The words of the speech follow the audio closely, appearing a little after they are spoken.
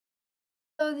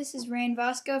Hello, this is Rein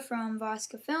Vaska from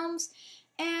Vaska Films,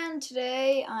 and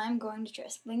today I'm going to try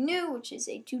something new, which is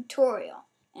a tutorial.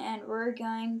 And we're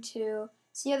going to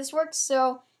see how this works,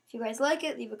 so if you guys like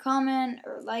it, leave a comment,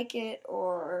 or like it,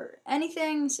 or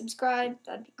anything, subscribe,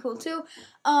 that'd be cool too,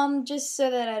 just so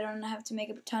that I don't have to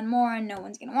make up a ton more and no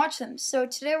one's going to watch them. So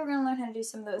today we're going to learn how to do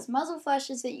some of those muzzle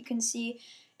flashes that you can see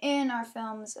in our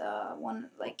films. One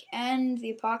like End,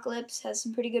 The Apocalypse has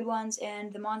some pretty good ones,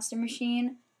 and The Monster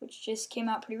Machine, which just came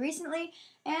out pretty recently,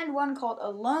 and one called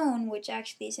Alone, which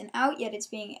actually isn't out yet. It's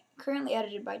being currently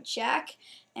edited by Jack,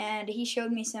 and he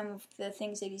showed me some of the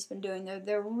things that he's been doing.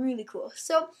 They're really cool.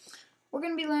 So we're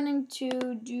going to be learning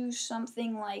to do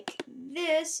something like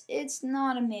this. It's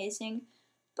not amazing,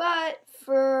 but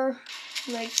for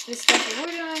like the stuff that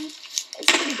we're doing,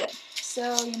 it's pretty good.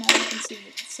 So, you can see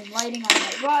some lighting on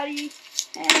my body,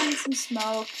 and some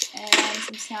smoke, and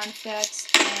some sound effects,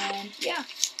 and yeah.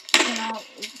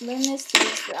 Learn this to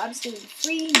use for absolutely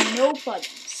free, no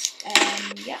plugins.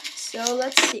 And yeah, so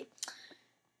let's see.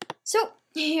 So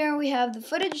here we have the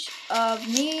footage of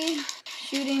me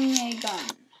shooting a gun.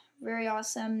 Very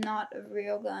awesome, not a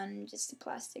real gun, just a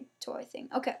plastic toy thing.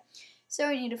 Okay, so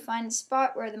we need to find a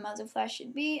spot where the muzzle flash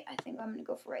should be. I think I'm going to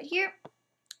go for right here.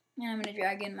 And I'm going to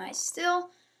drag in my still.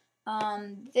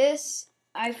 This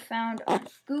I found on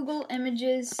Google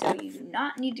Images, so you do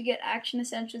not need to get Action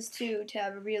Essentials 2 to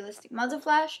have a realistic muzzle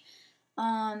flash.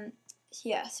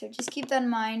 Yeah, so just keep that in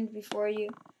mind before you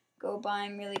go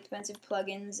buying really expensive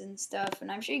plugins and stuff. And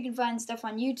I'm sure you can find stuff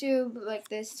on YouTube like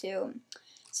this too.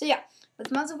 So yeah, with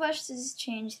muzzle flashes,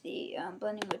 change the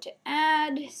blending mode to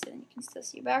add, so then you can still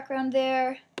see your background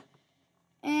there.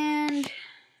 And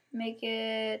make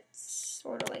it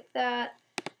sort of like that.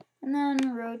 And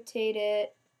then rotate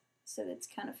it so that it's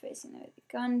kind of facing the way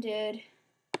the gun did.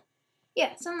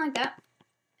 Yeah, something like that.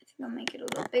 I think I'll make it a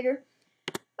little bigger.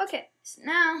 Okay, so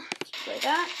now, if you play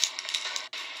that,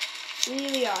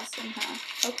 really awesome,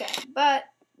 huh? Okay, but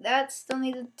that still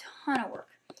needs a ton of work.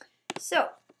 So,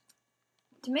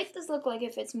 to make this look like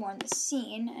it fits more in the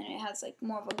scene, and it has like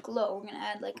more of a glow, we're going to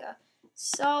add like a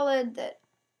solid that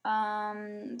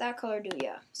color do,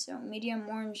 yeah. So, medium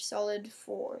orange solid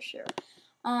for sure.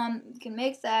 You can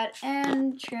make that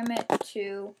and trim it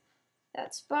to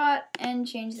that spot and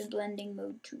change the blending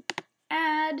mode to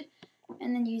add,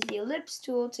 and then use the ellipse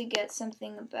tool to get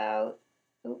something about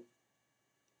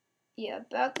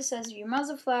about the size of your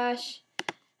muzzle flash,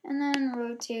 and then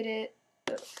rotate it.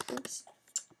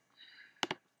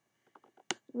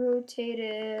 Rotate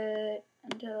it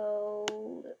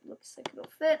until it looks like it'll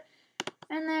fit,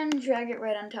 and then drag it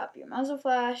right on top of your muzzle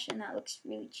flash. And that looks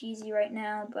really cheesy right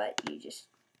now, but you just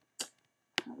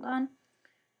hold on.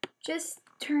 Just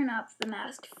turn up the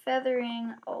mask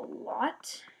feathering a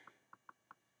lot,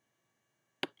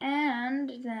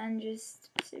 and then just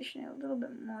position it a little bit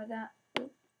more that.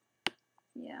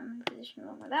 Yeah, I'm gonna position it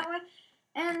a little more that way,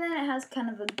 and then it has kind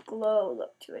of a glow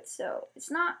look to it. So it's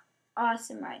not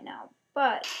awesome right now,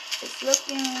 but it's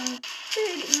looking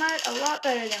a lot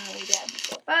better than what we did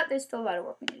before. But there's still a lot of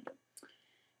work we need to do.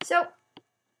 So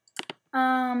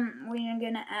we're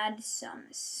gonna add some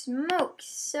smoke.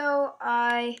 So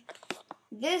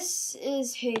this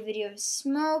is a video of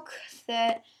smoke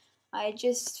that I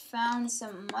just found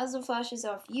some muzzle flashes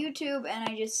off YouTube, and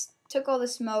I just took all the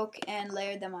smoke and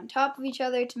layered them on top of each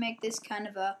other to make this kind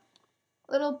of a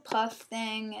little puff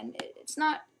thing. And it's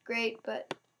not great,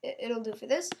 but it'll do for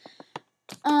this.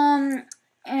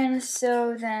 And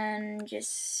so then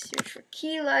just search for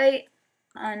key light,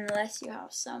 unless you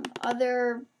have some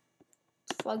other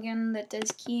plugin that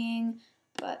does keying.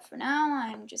 But for now,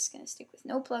 I'm just going to stick with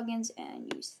no plugins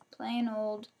and use the plain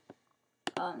old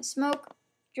smoke.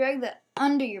 Drag that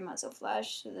under your muzzle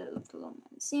flash so that it looks a little more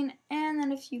in the scene. And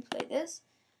then if you play this,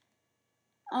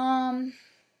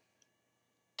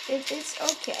 it's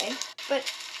okay. But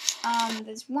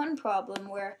there's one problem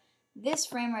where this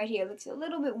frame right here looks a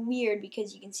little bit weird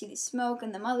because you can see the smoke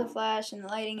and the muzzle flash and the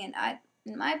lighting. And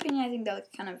in my opinion, I think that looks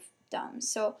kind of dumb.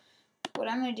 So what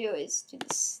I'm going to do is do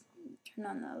this. Turn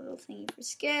on the little thingy for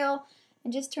scale,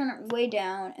 and just turn it way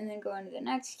down, and then go into the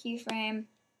next keyframe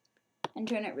and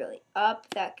turn it really up.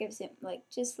 That gives it like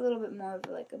just a little bit more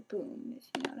of like a boom, if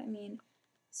you know what I mean.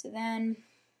 So then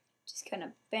just kind of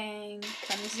bang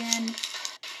comes in,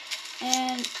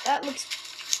 and that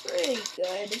looks pretty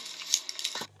good.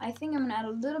 I think I'm gonna add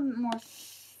a little bit more.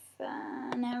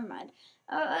 Never mind.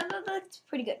 That's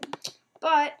pretty good,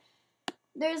 but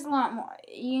there's a lot more.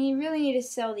 You really need to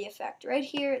sell the effect. Right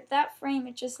here, that frame,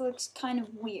 it just looks kind of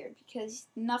weird because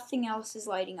nothing else is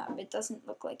lighting up. It doesn't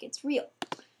look like it's real.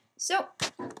 So,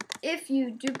 if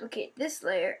you duplicate this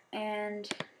layer and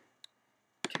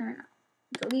turn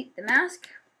delete the mask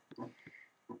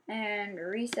and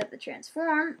reset the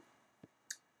transform,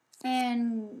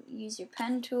 and use your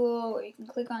pen tool, or you can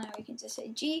click on it, or you can just say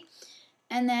G,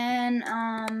 and then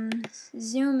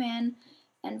zoom in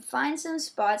and find some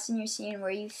spots in your scene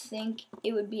where you think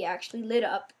it would be actually lit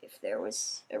up if there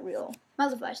was a real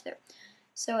muzzle flash there.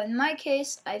 So in my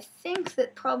case, I think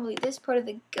that probably this part of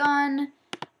the gun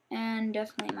and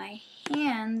definitely my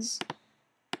hands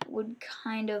would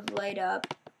kind of light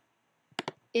up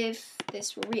if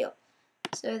this were real.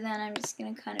 So then I'm just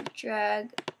going to kind of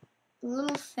drag a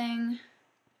little thing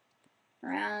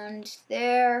around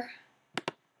there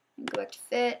and go back to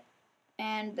fit,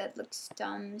 and that looks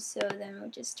dumb, so then we'll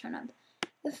just turn up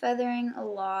the feathering a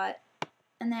lot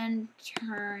and then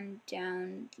turn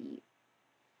down the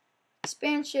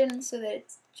expansion so that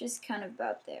it's just kind of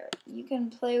about there. You can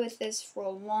play with this for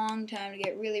a long time to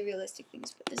get really realistic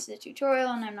things, but this is a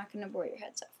tutorial and I'm not going to bore your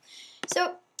heads off.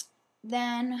 So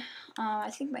then I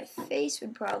think my face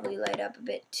would probably light up a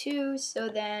bit too, so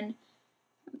then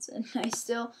that's a nice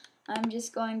still. I'm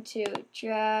just going to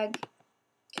drag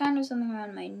kind of something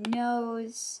around my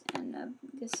nose and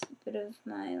just a bit of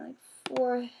my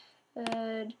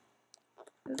forehead.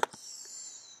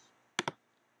 Oops.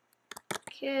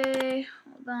 Okay,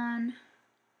 hold on.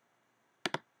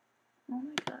 Oh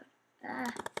my god.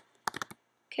 Ah.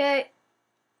 Okay.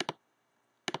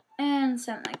 And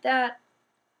something like that.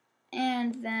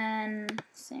 And then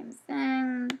same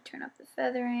thing. Turn up the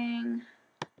feathering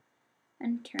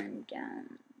and turn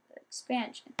down the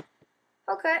expansion.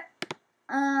 Okay.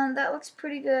 That looks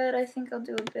pretty good. I think I'll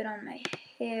do a bit on my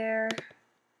hair.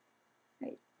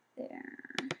 Right there.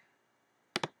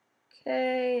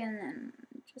 Okay, and then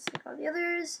just like all the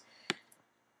others.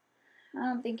 I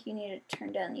don't think you need to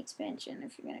turn down the expansion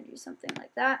if you're going to do something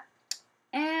like that.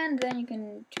 And then you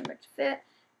can turn back to fit.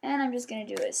 And I'm just going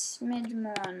to do a smidge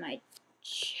more on my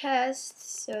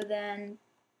chest. So then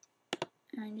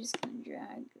I'm just going to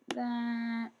drag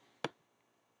that.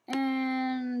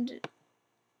 And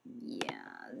yeah,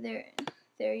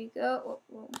 there you go.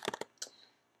 Whoa.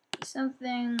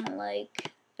 Something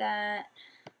like that.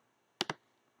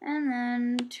 And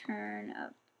then turn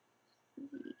up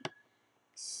the...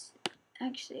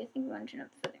 Actually, I think we want to turn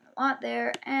up the feathering a lot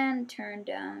there. And turn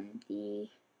down the...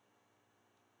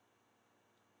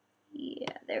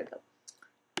 Yeah, there we go.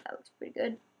 That looks pretty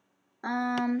good.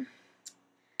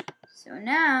 So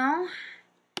now,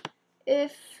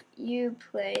 if you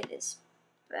play this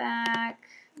back,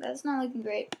 that's not looking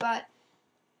great, but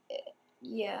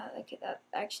yeah, okay, that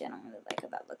actually I don't really like how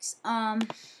that looks. I'm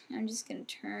just gonna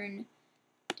turn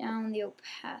down the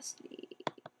opacity.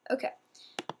 Okay.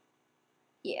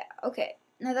 Yeah, okay.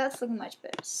 Now that's looking much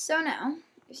better. So now,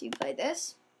 if you play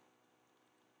this,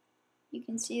 you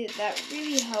can see that that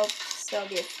really helped sell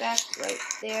the effect right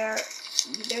there.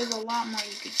 There's a lot more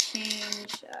you could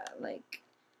change.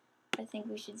 I think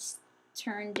we should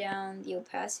turn down the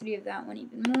opacity of that one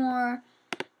even more.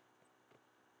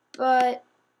 But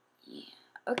yeah,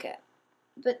 okay.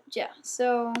 But yeah,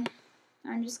 so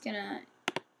I'm just gonna.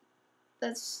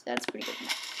 That's pretty good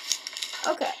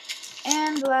now. Okay.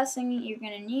 And the last thing you're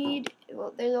going to need,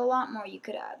 well, there's a lot more you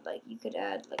could add. Like, you could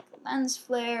add, like, a lens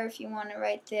flare if you want it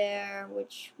right there,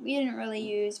 which we didn't really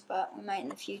use, but we might in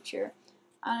the future.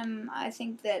 I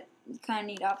think that you kind of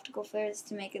need optical flares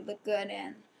to make it look good,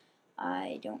 and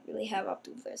I don't really have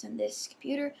optical flares on this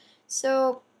computer.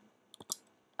 So,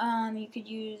 you could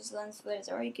use lens flares,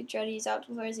 or you could try to use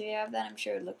optical flares if you have that. I'm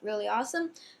sure it would look really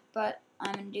awesome, but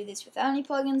I'm going to do this without any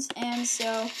plugins, and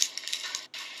so...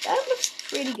 that looks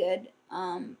pretty good,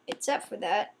 except for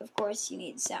that, of course, you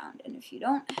need sound. And if you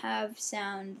don't have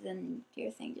sound, then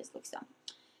your thing just looks dumb.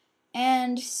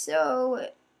 And so,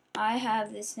 I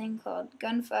have this thing called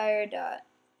gunfire.wav.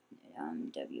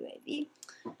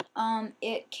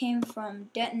 It came from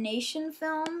Detonation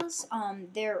Films.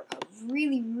 They're a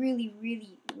really, really,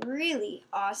 really, really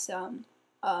awesome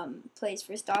place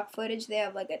for stock footage. They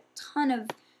have like a ton of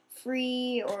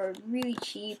free or really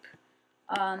cheap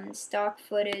stock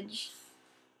footage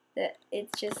that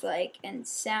it's just like, and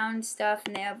sound stuff,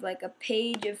 and they have like a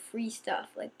page of free stuff,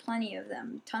 like plenty of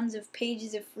them, tons of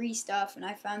pages of free stuff, and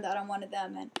I found that on one of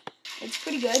them, and it's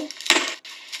pretty good.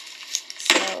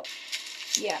 So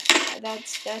yeah,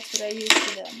 that's what I used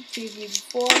for the preview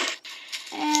before.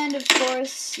 And of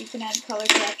course you can add color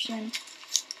correction,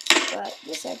 but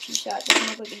this action shot doesn't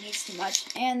look like it needs too much.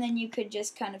 And then you could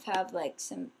just kind of have like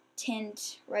some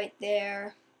tint right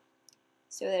there,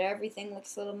 so that everything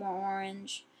looks a little more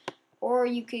orange. Or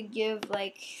you could give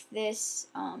like this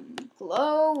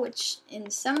glow, which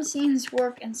in some scenes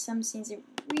work and some scenes it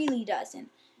really doesn't.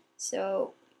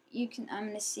 So I'm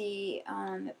gonna see.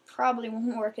 It probably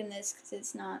won't work in this because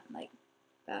it's not like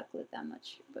backlit that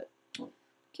much. But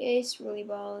okay, swirly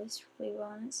ball is swirly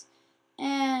ball on this,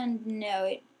 and no,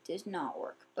 it does not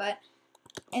work. But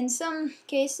in some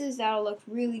cases, that'll look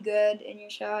really good in your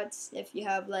shots if you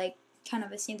have like kind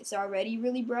of a scene that's already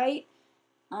really bright.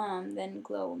 Then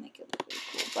glow will make it look really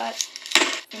cool. But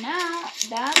for now,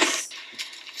 that's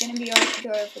gonna be our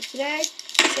tutorial for today.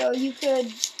 So you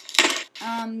could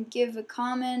give a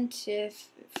comment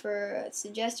for a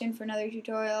suggestion for another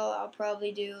tutorial. I'll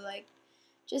probably do like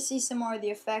just see some more of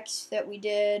the effects that we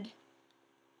did.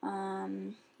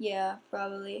 Yeah,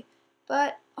 probably.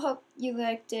 But hope you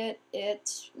liked it.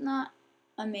 It's not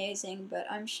amazing, but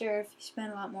I'm sure if you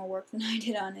spend a lot more work than I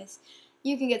did on this,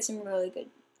 you can get some really good,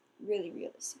 really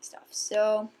realistic stuff.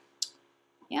 So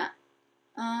yeah,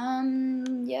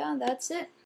 yeah, that's it.